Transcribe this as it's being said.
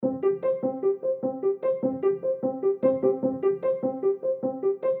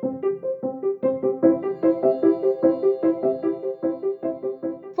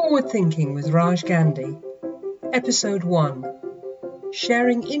Forward Thinking with Raj Gandhi, Episode 1,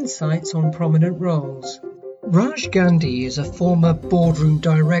 Sharing Insights on Prominent Roles. Raj Gandhi is a former boardroom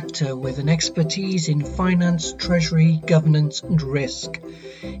director with an expertise in finance, treasury, governance and risk.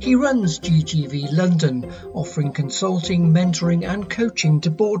 He runs GGV London, offering consulting, mentoring and coaching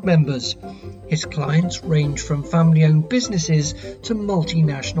to board members. His clients range from family-owned businesses to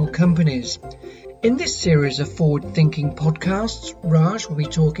multinational companies. In this series of forward-thinking podcasts, Raj will be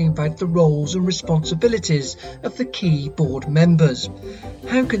talking about the roles and responsibilities of the key board members.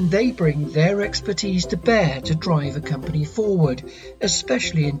 How can they bring their expertise to bear to drive a company forward,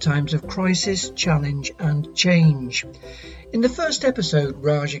 especially in times of crisis, challenge and change? In the first episode,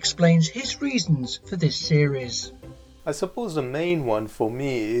 Raj explains his reasons for this series. I suppose the main one for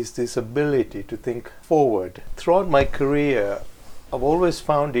me is this ability to think forward. Throughout my career, I've always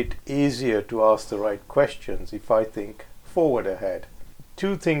found it easier to ask the right questions if I think forward ahead.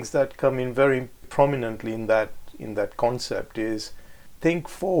 Two things that come in very prominently in that concept is think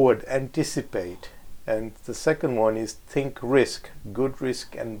forward, anticipate, and the second one is think risk, good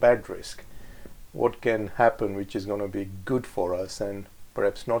risk and bad risk. What can happen which is going to be good for us and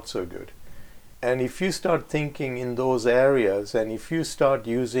perhaps not so good. And if you start thinking in those areas and if you start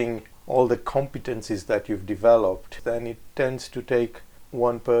using all the competencies that you've developed, then it tends to take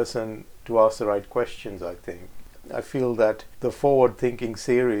one person to ask the right questions, I think. I feel that the Forward Thinking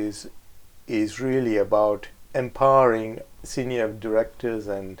series is really about empowering senior directors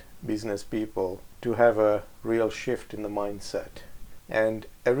and business people to have a real shift in the mindset. And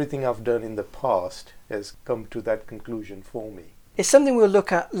everything I've done in the past has come to that conclusion for me. It's something we'll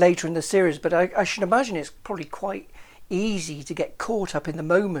look at later in the series, but I should imagine it's probably quite easy to get caught up in the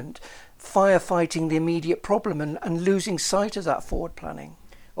moment, firefighting the immediate problem and losing sight of that forward planning.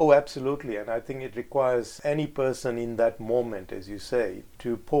 Oh, absolutely. And I think it requires any person in that moment, as you say,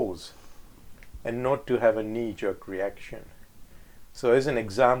 to pause and not to have a knee-jerk reaction. So as an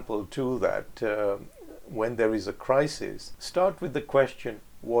example to that, when there is a crisis, start with the question,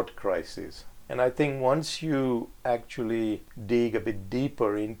 what crisis? And I think once you actually dig a bit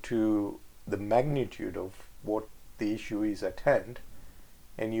deeper into the magnitude of what the issue is at hand,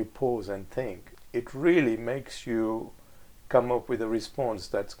 and you pause and think, it really makes you come up with a response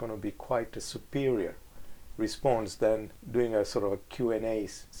that's going to be quite a superior response than doing a sort of a Q&A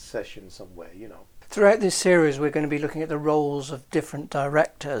session somewhere, Throughout this series, we're going to be looking at the roles of different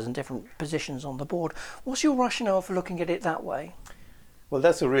directors and different positions on the board. What's your rationale for looking at it that way? Well,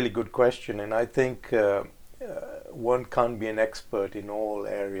 that's a really good question, and I think one can't be an expert in all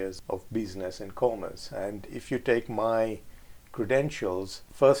areas of business and commerce. And if you take my credentials,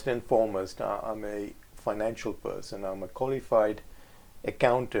 first and foremost, I'm a financial person. I'm a qualified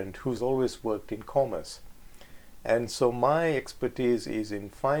accountant who's always worked in commerce. And so my expertise is in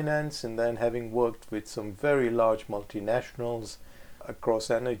finance, and then having worked with some very large multinationals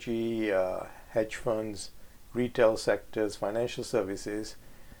across energy, hedge funds, retail sectors, financial services,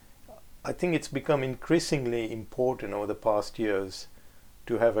 I think it's become increasingly important over the past years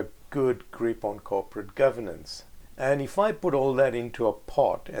to have a good grip on corporate governance. And if I put all that into a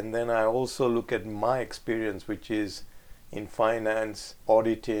pot, and then I also look at my experience, which is in finance,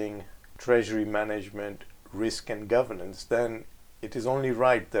 auditing, treasury management, risk and governance, then it is only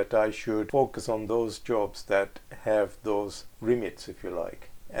right that I should focus on those jobs that have those remits, if you like.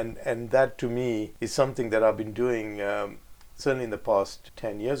 And that to me is something that I've been doing certainly in the past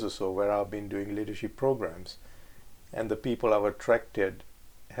 10 years or so, where I've been doing leadership programs. And the people I've attracted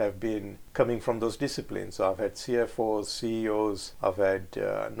have been coming from those disciplines. So I've had CFOs, CEOs, I've had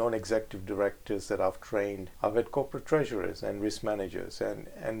non-executive directors that I've trained, I've had corporate treasurers and risk managers.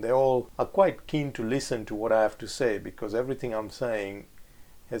 And they all are quite keen to listen to what I have to say, because everything I'm saying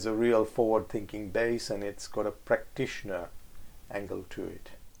has a real forward-thinking base and it's got a practitioner angle to it.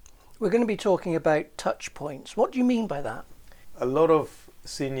 We're going to be talking about touch points. What do you mean by that? A lot of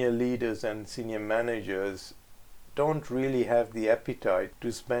senior leaders and senior managers don't really have the appetite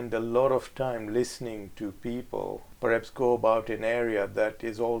to spend a lot of time listening to people, perhaps go about an area that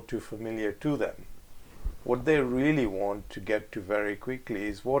is all too familiar to them. What they really want to get to very quickly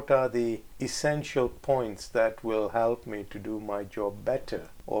is what are the essential points that will help me to do my job better,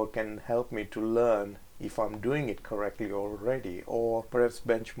 or can help me to learn if I'm doing it correctly already, or perhaps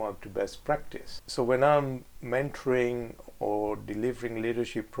benchmark to best practice. So when I'm mentoring or delivering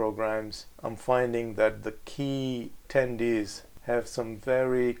leadership programs, I'm finding that the key attendees have some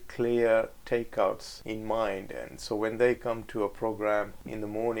very clear takeouts in mind. And so when they come to a program in the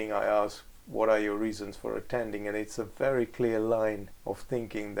morning, I ask, what are your reasons for attending? And it's a very clear line of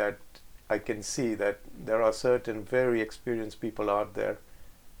thinking that I can see that there are certain very experienced people out there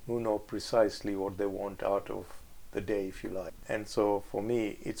who know precisely what they want out of the day, if you like. And so for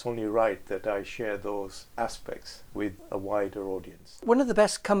me, it's only right that I share those aspects with a wider audience. One of the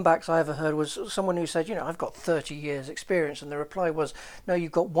best comebacks I ever heard was someone who said, I've got 30 years experience, and the reply was, no,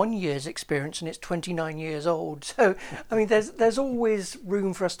 you've got 1 year's experience and it's 29 years old. So, I mean, there's always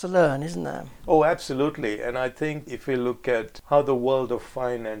room for us to learn, isn't there? Oh, absolutely. And I think if we look at how the world of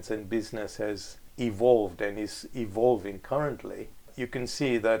finance and business has evolved and is evolving currently, you can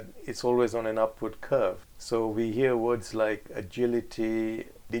see that it's always on an upward curve. So we hear words like agility,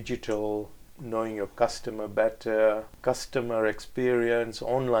 digital, knowing your customer better, customer experience,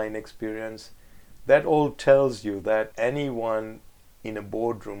 online experience. That all tells you that anyone in a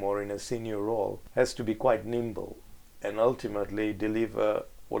boardroom or in a senior role has to be quite nimble and ultimately deliver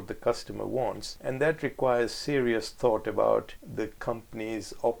what the customer wants. And that requires serious thought about the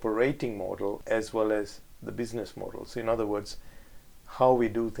company's operating model as well as the business model. So in other words, how we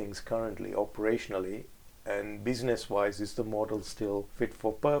do things currently operationally and business-wise, is the model still fit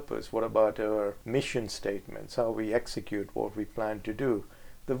for purpose? What about our mission statements, how we execute what we plan to do?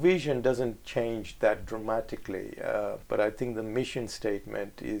 The vision doesn't change that dramatically, but I think the mission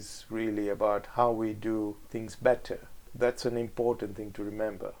statement is really about how we do things better. That's an important thing to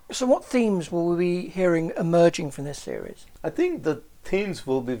remember. So what themes will we be hearing emerging from this series? I think the themes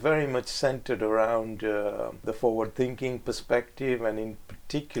will be very much centered around the forward-thinking perspective and in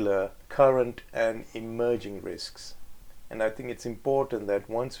particular current and emerging risks. And I think it's important that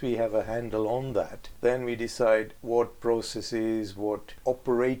once we have a handle on that, then we decide what processes, what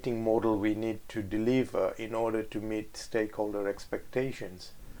operating model we need to deliver in order to meet stakeholder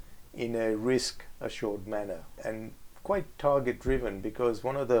expectations in a risk-assured manner. And quite target-driven, because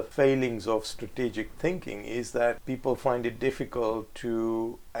one of the failings of strategic thinking is that people find it difficult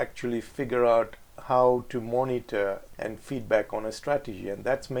to actually figure out how to monitor and feedback on a strategy. And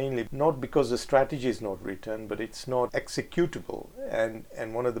that's mainly not because the strategy is not written, but it's not executable.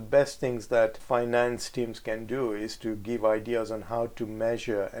 And one of the best things that finance teams can do is to give ideas on how to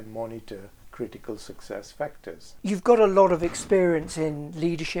measure and monitor critical success factors. You've got a lot of experience in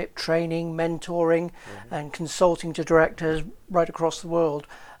leadership, training, mentoring, and consulting to directors right across the world.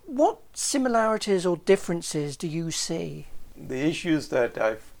 What similarities or differences do you see? The issues that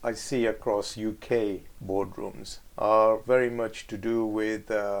I see across UK boardrooms are very much to do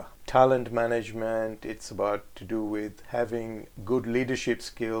with talent management. It's about to do with having good leadership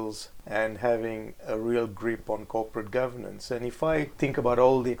skills and having a real grip on corporate governance. And if I think about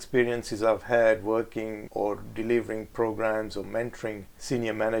all the experiences I've had working or delivering programs or mentoring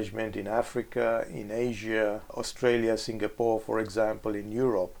senior management in Africa, in Asia, Australia, Singapore, for example, in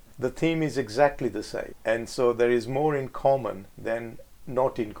Europe, the theme is exactly the same. And so there is more in common than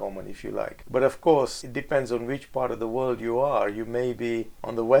not in common, if you like. But of course, it depends on which part of the world you are. You may be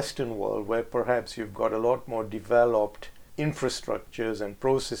on the Western world, where perhaps you've got a lot more developed infrastructures and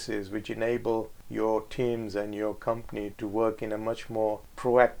processes which enable your teams and your company to work in a much more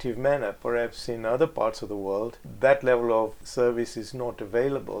proactive manner. Perhaps in other parts of the world, that level of service is not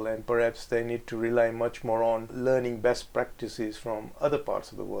available, and perhaps they need to rely much more on learning best practices from other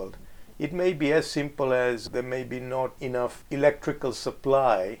parts of the world. It may be as simple as there may be not enough electrical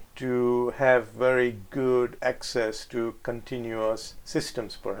supply to have very good access to continuous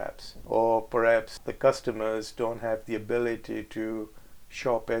systems, perhaps. Or perhaps the customers don't have the ability to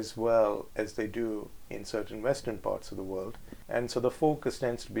shop as well as they do in certain Western parts of the world. And so the focus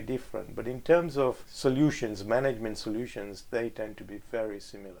tends to be different. But in terms of solutions, management solutions, they tend to be very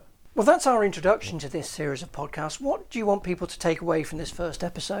similar. Well, that's our introduction to this series of podcasts. What do you want people to take away from this first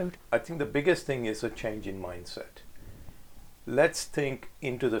episode? I think the biggest thing is a change in mindset. Let's think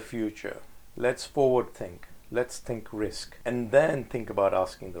into the future. Let's forward think. Let's think risk. And then think about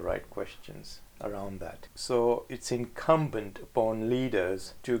asking the right questions around that. So it's incumbent upon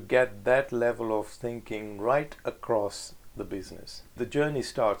leaders to get that level of thinking right across the business. The journey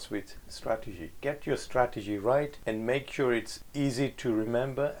starts with strategy. Get your strategy right and make sure it's easy to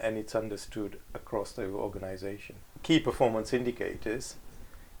remember and it's understood across the organization. Key performance indicators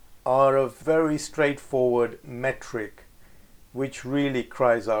are a very straightforward metric which really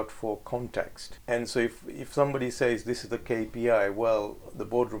cries out for context. And so if somebody says this is the KPI, well, the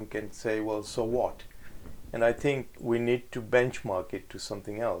boardroom can say, well, so what? And I think we need to benchmark it to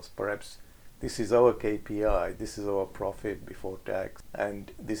something else. Perhaps this is our KPI, this is our profit before tax,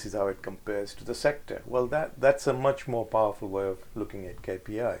 and this is how it compares to the sector. Well, that's a much more powerful way of looking at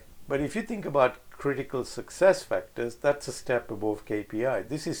KPI. But if you think about critical success factors, that's a step above KPI.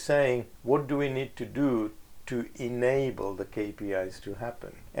 This is saying, what do we need to do to enable the KPIs to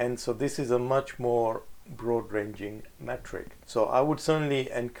happen? And so this is a much more broad-ranging metric. So I would certainly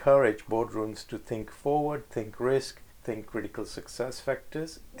encourage boardrooms to think forward, think risk, think critical success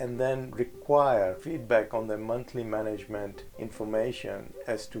factors, and then require feedback on their monthly management information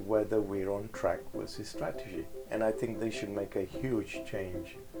as to whether we're on track versus strategy. And I think they should make a huge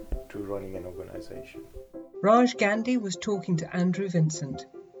change to running an organization. Raj Gandhi was talking to Andrew Vincent.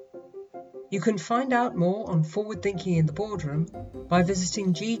 You can find out more on Forward Thinking in the Boardroom by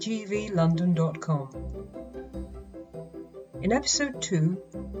visiting ggvlondon.com. In episode 2,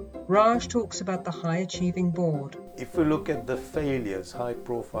 Raj talks about the High Achieving Board. If we look at the failures,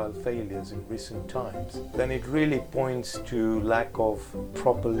 high-profile failures in recent times, then it really points to lack of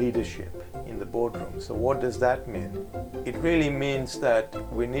proper leadership in the boardroom. So what does that mean? It really means that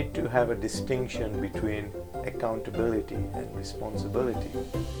we need to have a distinction between accountability and responsibility.